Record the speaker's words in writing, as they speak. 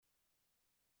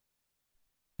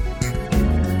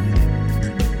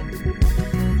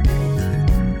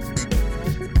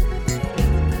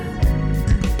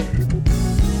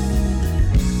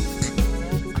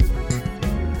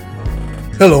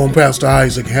Hello, I'm Pastor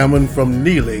Isaac Hammond from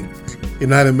Neely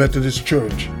United Methodist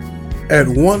Church at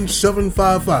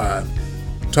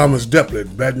 1755 Thomas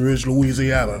Deplet, Baton Rouge,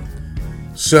 Louisiana,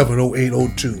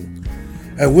 70802.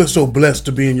 And we're so blessed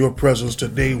to be in your presence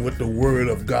today with the Word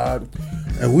of God.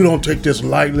 And we don't take this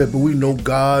lightly, but we know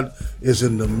God is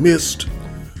in the midst.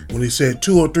 When he said,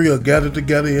 2 or 3 are gathered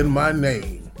together in my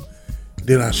name,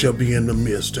 then I shall be in the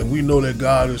midst. And we know that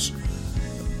God is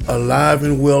alive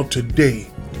and well today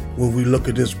when we look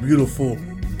at this beautiful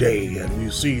day and we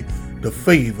see the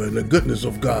favor and the goodness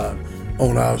of God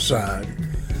on our side.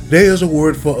 There is a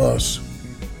word for us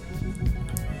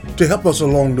to help us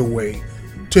along the way,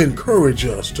 to encourage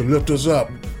us, to lift us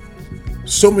up.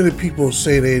 So many people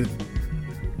say they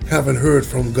haven't heard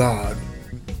from God,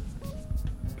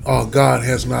 or God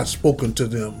has not spoken to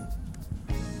them.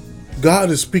 God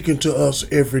is speaking to us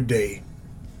every day.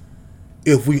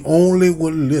 If we only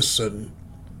would listen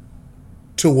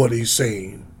to what he's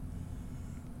saying.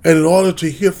 And in order to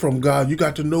hear from God, you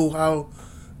got to know how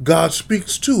God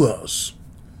speaks to us.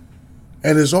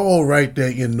 And it's all right there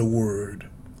in the Word.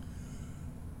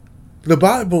 The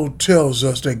Bible tells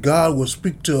us that God will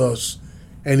speak to us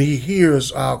and he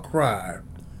hears our cry.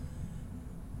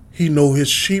 He knows his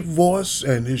sheep voice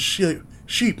and his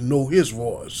sheep know his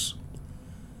voice.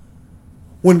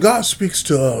 When God speaks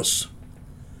to us,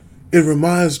 it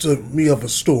reminds me of a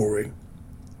story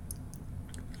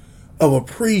of a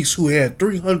priest who had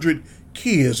 300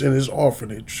 kids in his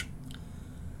orphanage.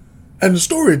 And the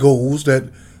story goes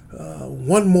that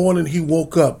one morning he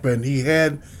woke up and he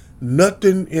had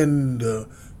nothing in the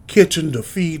kitchen to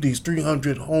feed these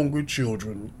 300 hungry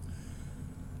children.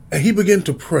 And he began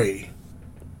to pray.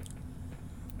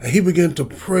 And he began to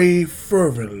pray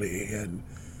fervently and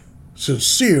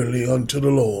sincerely unto the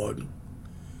Lord.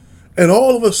 And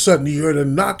all of a sudden he heard a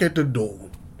knock at the door.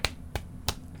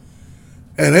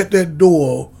 And at that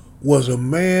door was a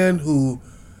man who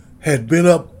had been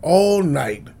up all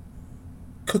night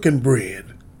cooking bread.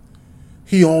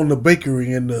 He owned a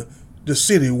bakery in the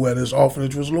city where this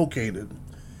orphanage was located.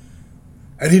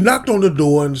 And he knocked on the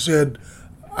door and said,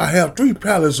 I have 3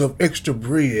 pallets of extra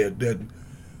bread that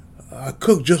I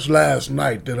cooked just last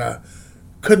night that I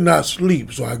could not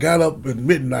sleep. So I got up at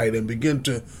midnight and began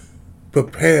to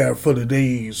prepare for the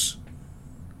day's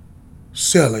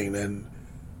selling. And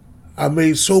I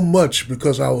made so much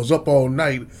because I was up all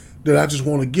night that I just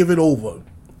want to give it over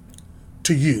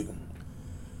to you.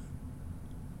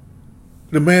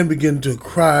 The man began to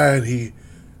cry and he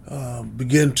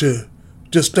began to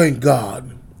just thank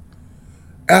God.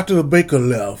 After the baker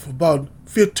left, about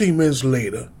 15 minutes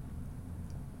later,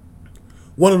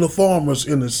 one of the farmers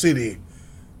in the city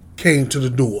came to the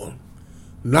door,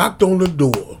 knocked on the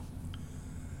door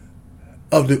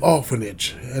of the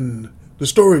orphanage. And the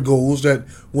story goes that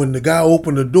when the guy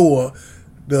opened the door,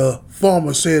 the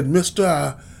farmer said,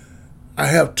 Mister, I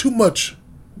have too much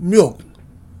milk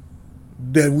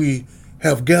that we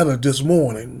have gathered this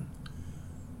morning.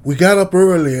 We got up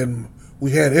early and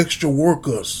we had extra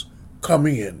workers come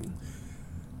in.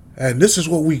 And this is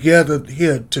what we gathered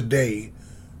here today.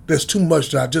 There's too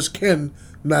much that I just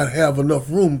cannot have enough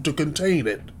room to contain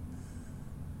it,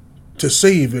 to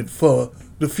save it for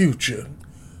the future.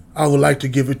 I would like to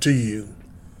give it to you.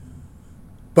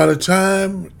 By the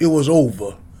time it was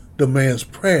over, the man's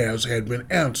prayers had been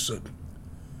answered.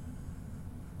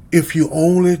 If you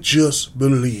only just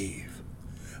believe.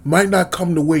 Might not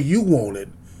come the way you want it,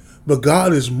 but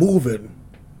God is moving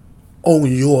on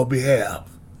your behalf.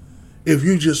 If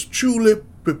you just truly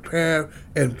prepare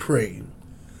and pray.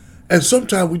 And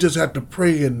sometimes we just have to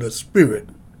pray in the Spirit.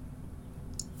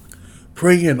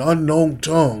 Pray in unknown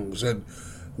tongues. And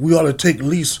we ought to take at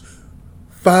least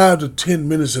 5 to 10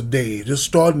 minutes a day, just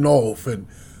starting off and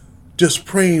just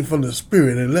praying from the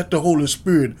Spirit, and let the Holy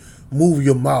Spirit move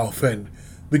your mouth and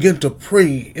begin to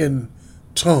pray in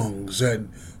tongues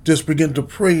and just begin to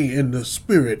pray in the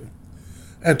Spirit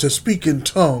and to speak in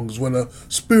tongues when a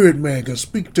spirit man can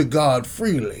speak to God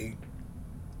freely.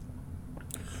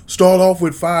 Start off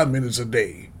with 5 minutes a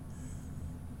day,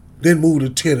 then move to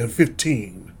 10 and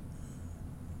 15.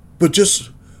 But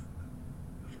just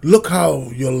look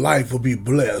how your life will be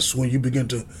blessed when you begin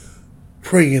to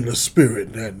pray in the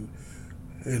Spirit.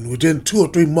 And within 2 or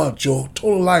 3 months, your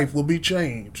total life will be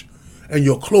changed. And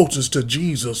your closeness to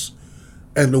Jesus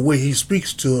and the way he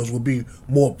speaks to us will be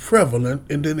more prevalent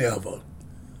than ever.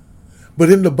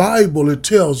 But in the Bible, it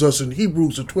tells us in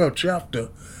Hebrews, the 12th chapter,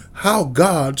 how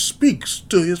God speaks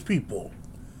to his people.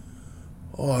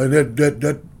 And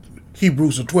that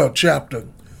Hebrews, the 12th chapter,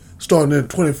 starting in the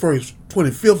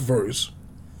 25th verse,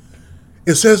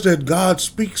 it says that God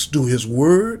speaks through his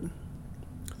word.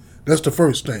 That's the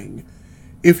first thing.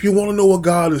 If you want to know what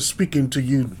God is speaking to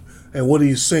you and what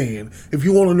he's saying, if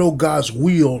you want to know God's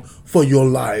will for your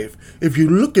life, if you're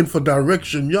looking for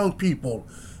direction, young people,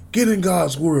 get in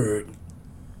God's word.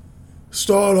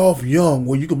 Start off young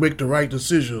where you can make the right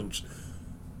decisions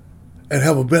and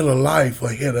have a better life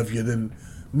ahead of you than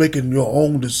making your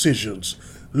own decisions.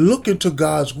 Look into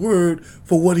God's word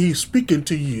for what he's speaking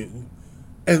to you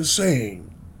and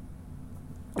saying.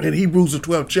 In Hebrews the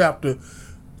 12th chapter,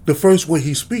 the first way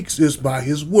he speaks is by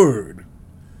his word.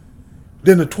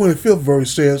 Then the 25th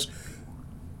verse says,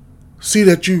 see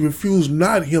that you refuse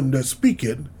not him that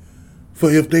speaketh, for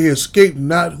if they escape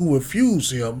not who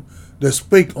refuse him that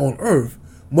spake on earth,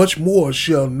 much more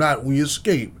shall not we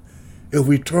escape, if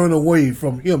we turn away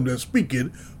from him that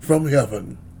speaketh from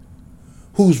heaven,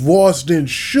 whose voice then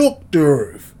shook the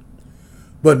earth,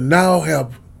 but now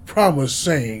have promised,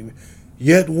 saying,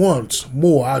 yet once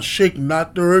more I shake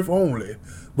not the earth only,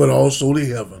 but also the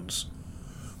heavens.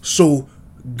 So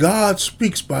God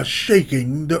speaks by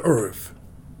shaking the earth.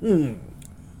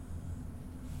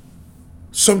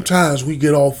 Sometimes we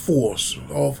get off course,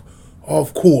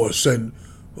 and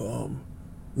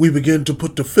we begin to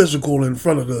put the physical in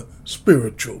front of the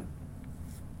spiritual.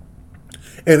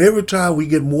 And every time we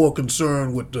get more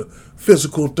concerned with the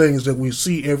physical things that we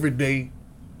see every day,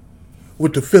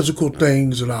 with the physical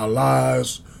things in our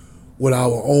lives, with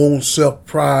our own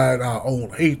self-pride, our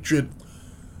own hatred,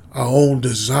 our own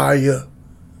desire,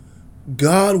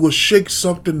 God will shake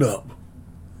something up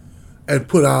and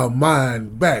put our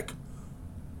mind back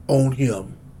on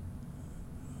him.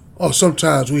 Or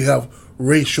sometimes we have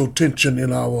racial tension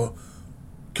in our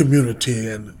community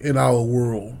and in our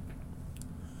world.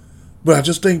 But I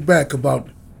just think back about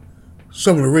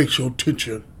some of the racial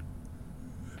tension.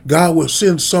 God will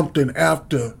send something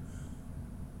after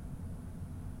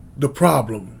the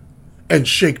problem and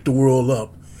shake the world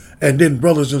up. And then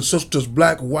brothers and sisters,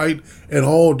 black, white, and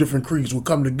all different creeds will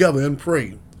come together and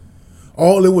pray.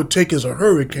 All it would take is a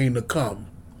hurricane to come.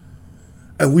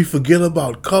 And we forget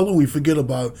about color, we forget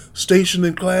about station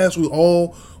and class, we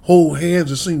all hold hands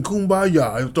and sing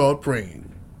Kumbaya and start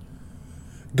praying.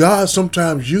 God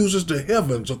sometimes uses the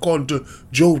heavens, according to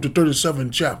Job the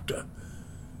 37th chapter.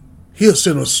 He'll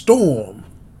send a storm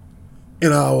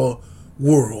in our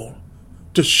world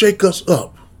to shake us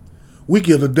up. We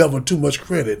give the devil too much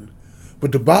credit,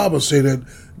 but the Bible says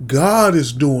that God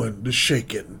is doing the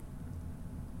shaking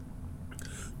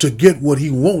to get what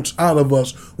he wants out of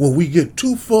us when we get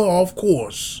too far off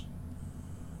course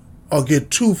or get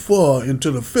too far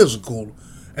into the physical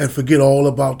and forget all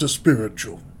about the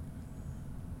spiritual.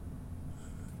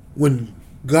 When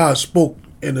God spoke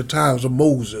in the times of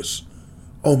Moses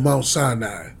on Mount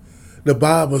Sinai, the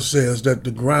Bible says that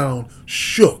the ground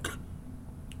shook.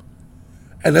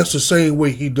 And that's the same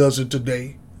way he does it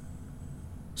today.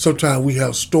 Sometimes we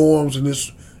have storms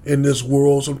in this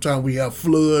world. Sometimes we have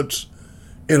floods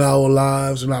in our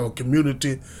lives, in our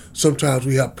community. Sometimes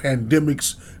we have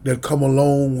pandemics that come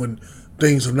along when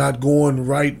things are not going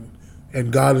right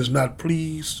and God is not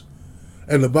pleased.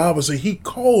 And the Bible says he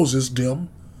causes them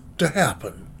to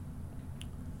happen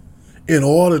in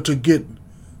order to get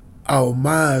our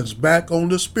minds back on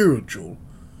the spiritual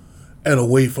and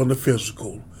away from the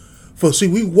physical. For see,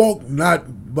 we walk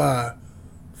not by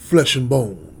flesh and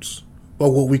bones, by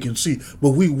what we can see, but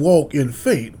we walk in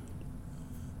faith,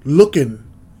 looking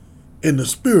in the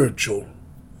spiritual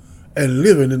and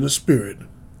living in the spirit.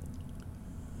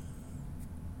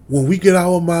 When we get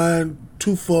our mind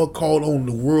too far caught on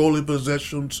the worldly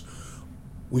possessions,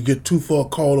 we get too far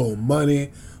caught on money,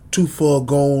 too far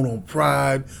gone on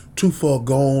pride, too far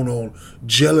gone on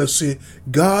jealousy,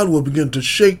 God will begin to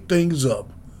shake things up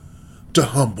to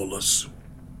humble us.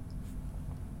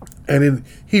 And in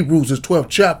Hebrews, the 12th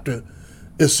chapter,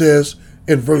 it says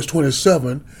in verse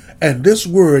 27, and this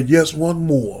word, yes, one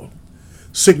more,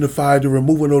 signify the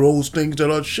removing of those things that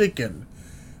are shaken,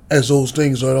 as those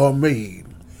things that are made,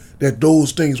 that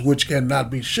those things which cannot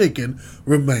be shaken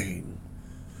remain.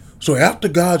 So after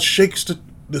God shakes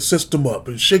the system up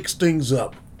and shakes things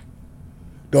up,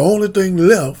 the only thing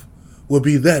left will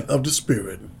be that of the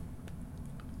Spirit.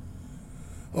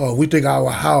 We think our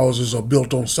houses are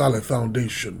built on solid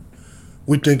foundation.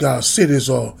 We think our cities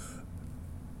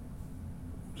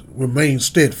remain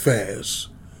steadfast.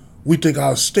 We think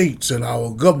our states and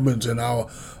our governments and our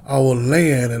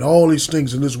land and all these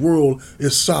things in this world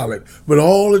is solid. But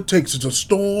all it takes is a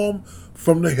storm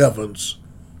from the heavens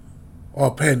or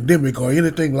a pandemic or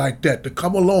anything like that to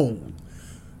come along.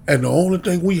 And the only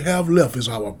thing we have left is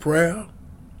our prayer,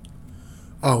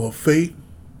 our faith,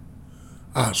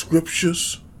 our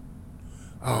scriptures,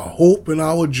 our hope and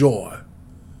our joy,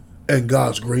 and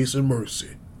God's grace and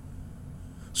mercy.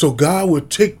 So God will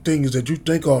take things that you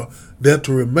think are there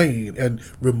to remain and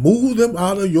remove them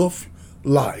out of your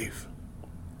life.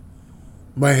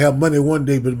 Might have money one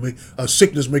day, but a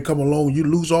sickness may come along, you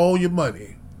lose all your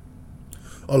money.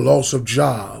 A loss of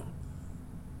job,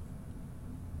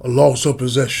 a loss of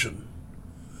possession.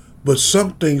 But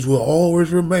some things will always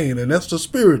remain, and that's the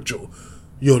spiritual.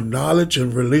 Your knowledge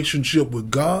and relationship with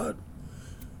God,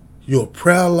 your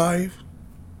prayer life,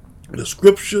 the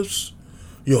scriptures,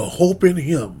 your hope in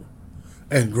Him,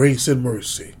 and grace and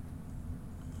mercy.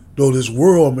 Though this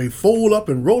world may fold up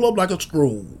and roll up like a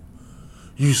scroll,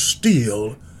 you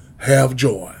still have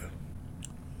joy.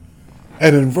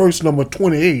 And in verse number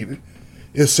 28,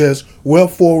 it says,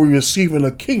 wherefore we receiving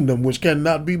a kingdom which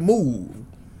cannot be moved,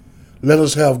 let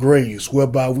us have grace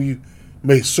whereby we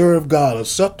may serve God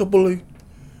acceptably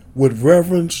with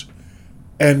reverence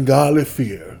and godly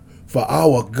fear. For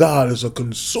our God is a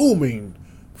consuming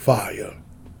fire.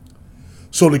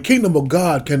 So the kingdom of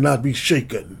God cannot be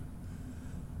shaken.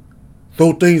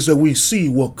 Though things that we see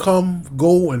will come,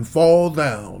 go, and fall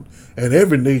down, and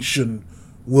every nation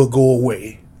will go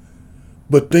away.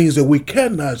 But things that we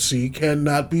cannot see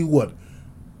cannot be what?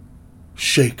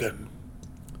 Shaken.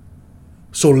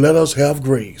 So let us have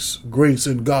grace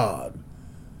in God,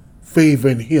 favor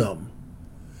in Him,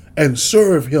 and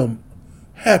serve Him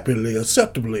happily,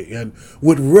 acceptably, and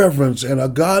with reverence and a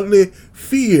godly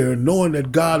fear, knowing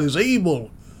that God is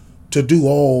able to do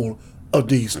all of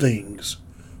these things.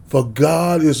 For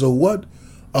God is a what?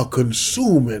 A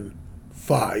consuming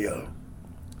fire.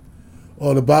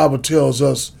 Or the Bible tells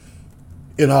us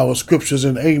in our scriptures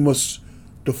in Amos,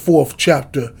 the 4th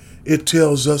chapter, it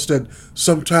tells us that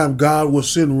sometime God will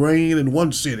send rain in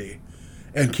one city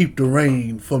and keep the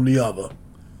rain from the other.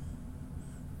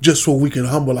 Just so we can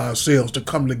humble ourselves to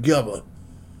come together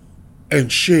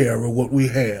and share what we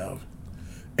have.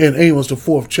 In Amos, the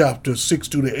 4th chapter, 6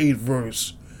 to the 8th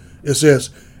verse, it says,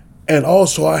 and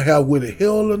also I have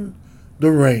withheld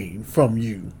the rain from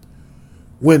you,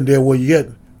 when there were yet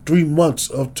 3 months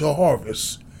to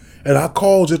harvest. And I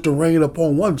caused it to rain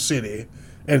upon one city,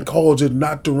 and caused it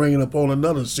not to rain upon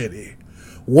another city.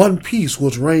 One piece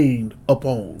was rained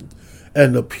upon,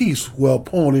 and the piece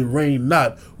whereupon it rained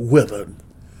not withered.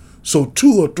 So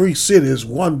 2 or 3 cities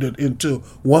wandered into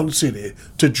one city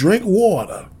to drink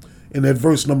water, in that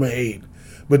verse number 8.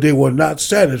 But they were not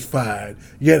satisfied,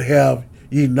 yet have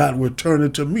ye not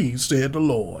returned to me, said the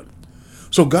Lord.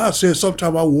 So God said,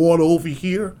 sometime I water over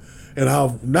here, and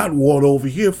I'll not water over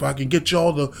here if I can get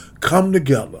y'all to come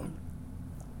together.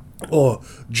 Or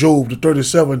Job, the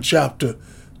 37th chapter,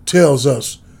 tells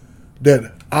us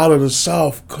that out of the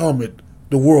south cometh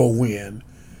the whirlwind,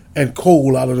 and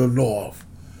cold out of the north.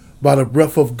 By the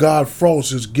breath of God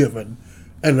frost is given,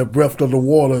 and the breath of the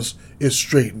waters is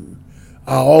straightened.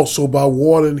 I also by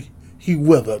watering he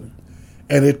withered,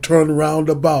 and it turned round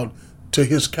about to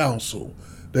his counsel,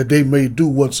 that they may do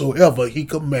whatsoever he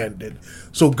commanded.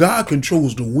 So God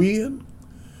controls the wind,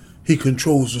 He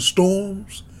controls the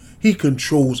storms, He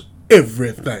controls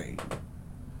everything.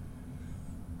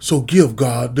 So give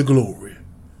God the glory.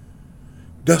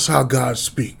 That's how God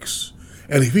speaks.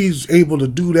 And if He's able to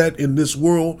do that in this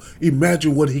world,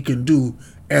 imagine what He can do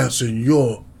answering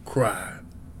your cry.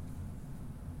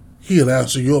 He'll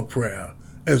answer your prayer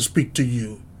and speak to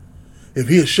you. If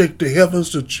He'll shake the heavens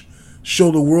to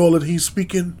show the world that He's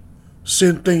speaking,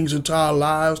 send things into our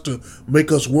lives to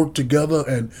make us work together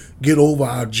and get over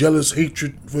our jealous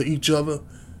hatred for each other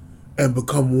and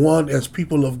become one as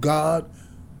people of God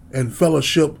and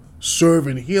fellowship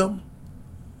serving Him,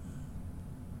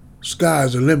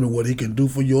 sky's the limit what He can do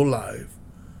for your life.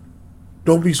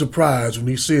 Don't be surprised when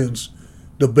He sends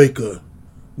the baker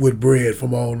with bread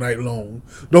from all night long.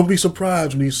 Don't be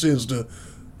surprised when He sends the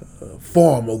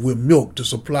farmer with milk to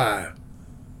supply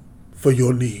for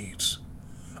your needs.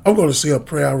 I'm going to say a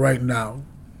prayer right now.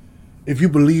 If you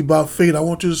believe by faith, I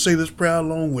want you to say this prayer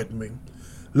along with me.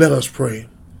 Let us pray.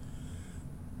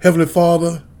 Heavenly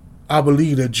Father, I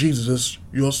believe that Jesus is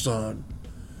your Son.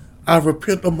 I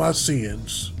repent of my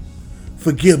sins.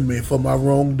 Forgive me for my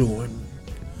wrongdoing.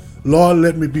 Lord,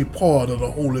 let me be part of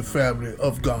the holy family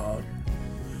of God.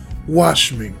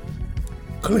 Wash me,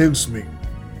 cleanse me,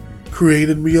 create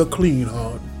in me a clean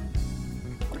heart.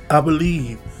 I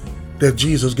believe that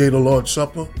Jesus gave the Lord's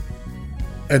Supper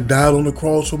and died on the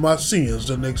cross for my sins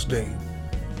the next day.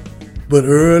 But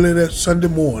early that Sunday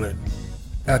morning,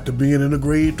 after being in the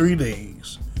grave 3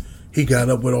 days, He got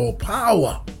up with all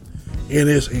power in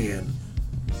His hand.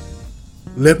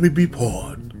 Let me be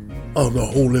part of the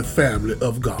holy family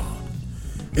of God.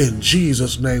 In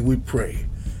Jesus' name we pray.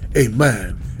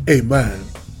 Amen, amen,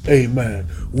 amen.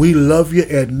 We love you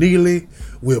at Neely.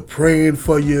 We're praying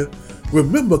for you.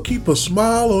 Remember, keep a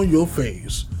smile on your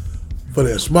face, for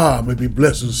that smile may be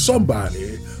blessing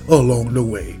somebody along the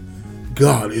way.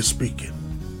 God is speaking.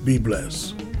 Be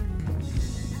blessed.